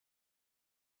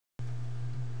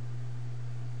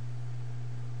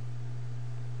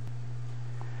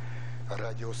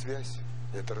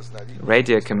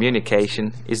Radio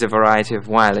communication is a variety of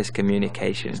wireless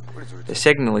communication. The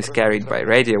signal is carried by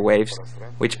radio waves,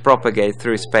 which propagate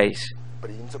through space.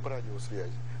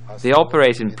 The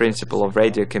operating principle of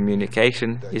radio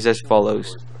communication is as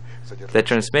follows. The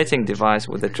transmitting device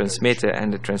with the transmitter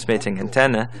and the transmitting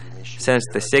antenna sends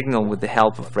the signal with the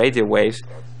help of radio waves,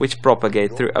 which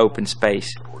propagate through open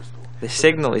space. The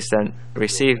signal is then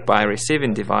received by a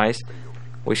receiving device,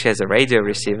 which has a radio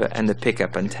receiver and a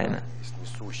pickup antenna.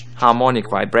 Harmonic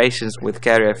vibrations with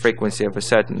carrier frequency of a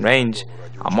certain range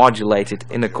are modulated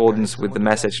in accordance with the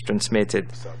message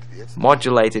transmitted.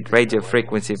 Modulated radio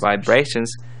frequency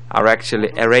vibrations are actually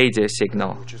a radio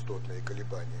signal.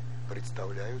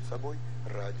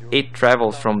 It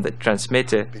travels from the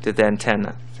transmitter to the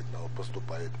antenna.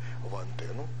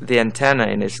 The antenna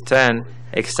in its turn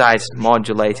excites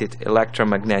modulated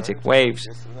electromagnetic waves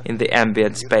in the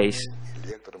ambient space.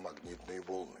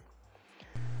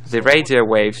 The radio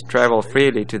waves travel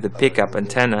freely to the pickup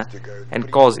antenna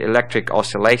and cause electric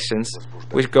oscillations,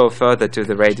 which go further to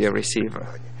the radio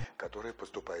receiver.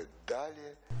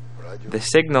 The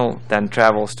signal then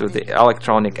travels to the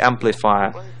electronic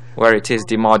amplifier, where it is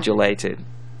demodulated.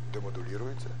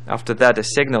 After that, a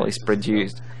signal is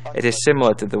produced. It is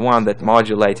similar to the one that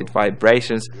modulated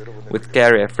vibrations with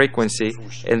carrier frequency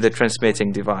in the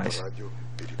transmitting device.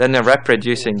 Then a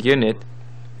reproducing unit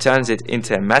turns it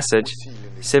into a message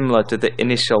similar to the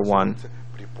initial one.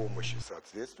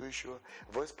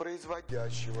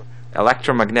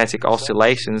 Electromagnetic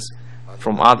oscillations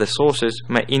from other sources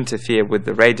may interfere with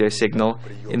the radio signal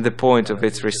in the point of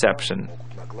its reception.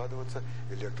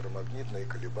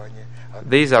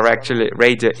 These are actually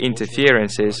radio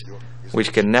interferences,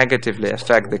 which can negatively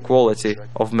affect the quality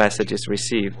of messages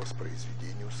received.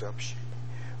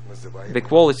 The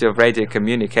quality of radio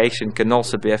communication can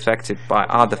also be affected by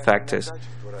other factors,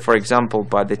 for example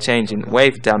by the change in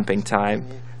wave damping time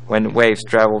when waves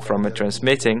travel from a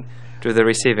transmitting to the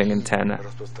receiving antenna,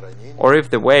 or if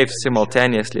the waves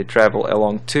simultaneously travel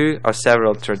along two or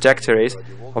several trajectories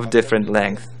of different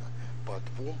length.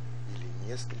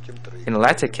 In the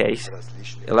latter case,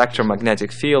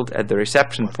 electromagnetic field at the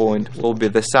reception point will be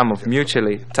the sum of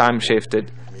mutually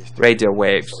time-shifted radio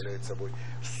waves.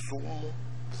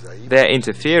 Their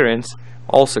interference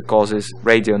also causes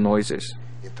radio noises.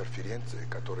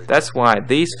 That's why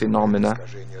these phenomena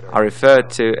are referred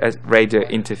to as radio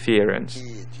interference.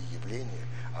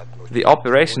 The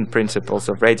operation principles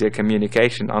of radio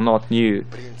communication are not new.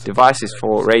 Devices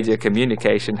for radio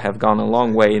communication have gone a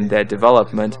long way in their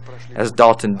development, as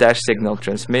dot and dash signal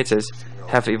transmitters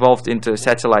have evolved into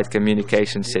satellite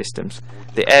communication systems.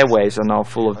 The airwaves are now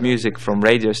full of music from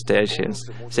radio stations,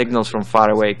 signals from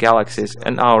faraway galaxies,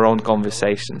 and our own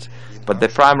conversations. But the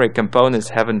primary components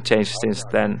haven't changed since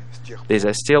then. These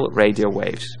are still radio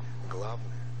waves.